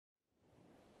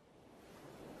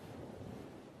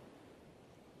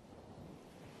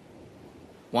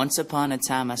Once upon a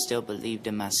time I still believed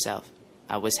in myself.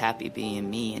 I was happy being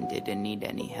me and didn't need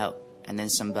any help. And then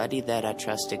somebody that I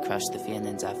trusted crushed the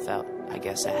feelings I felt. I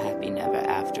guess a happy never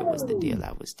after was the deal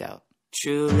I was dealt.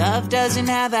 True love doesn't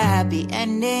have a happy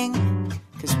ending,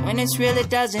 'cause when it's real it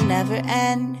doesn't ever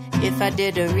end. If I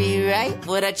did a rewrite,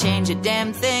 would I change a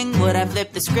damn thing? Would I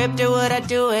flip the script or would I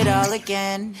do it all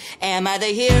again? Am I the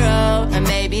hero or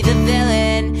maybe the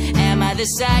villain? Am I the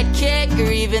sidekick or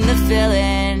even the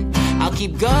villain? I'll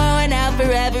keep going out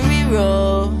for every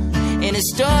role in a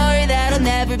story that'll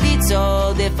never be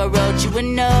told. If I wrote you a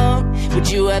note, would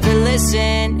you ever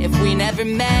listen? If we never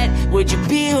met, would you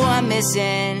be who I'm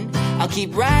missing? I'll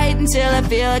keep writing till I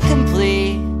feel it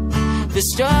complete, the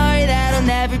story that'll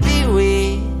never be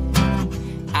we.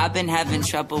 I've been having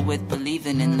trouble with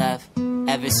believing in love.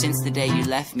 Ever since the day you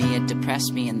left me, it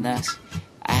depressed me, and thus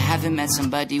I haven't met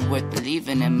somebody worth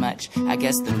believing in much. I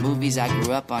guess the movies I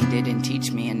grew up on didn't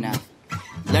teach me enough.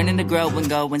 Learning to grow and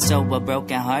go and sew a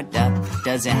broken heart up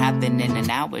doesn't happen in an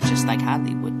hour, just like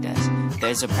Hollywood does.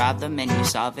 There's a problem and you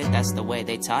solve it, that's the way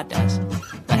they taught us.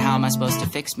 But how am I supposed to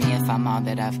fix me if I'm all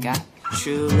that I've got?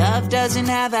 True love doesn't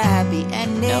have a happy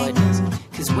ending. No, it doesn't.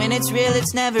 'Cause when it's real,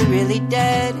 it's never really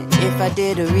dead. If I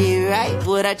did a rewrite,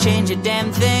 would I change a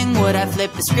damn thing? Would I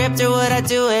flip the script or would I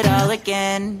do it all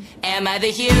again? Am I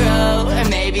the hero or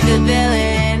maybe the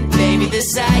villain? Maybe the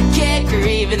sidekick or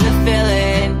even the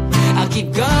villain? I'll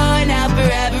keep going out for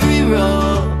every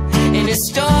role in a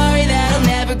story that'll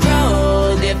never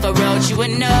grow old. If I wrote you a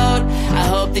note, I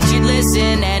hope that you'd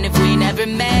listen. And if we never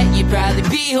met, you'd probably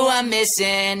be who I'm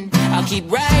missing. I'll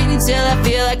keep writing till I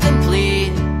feel like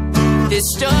complete, this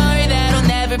story that'll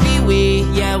never be we.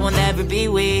 Yeah, we'll never be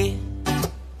we.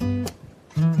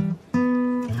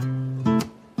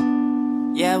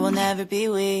 Yeah, we'll never be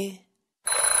we.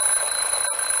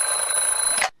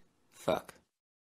 Fuck.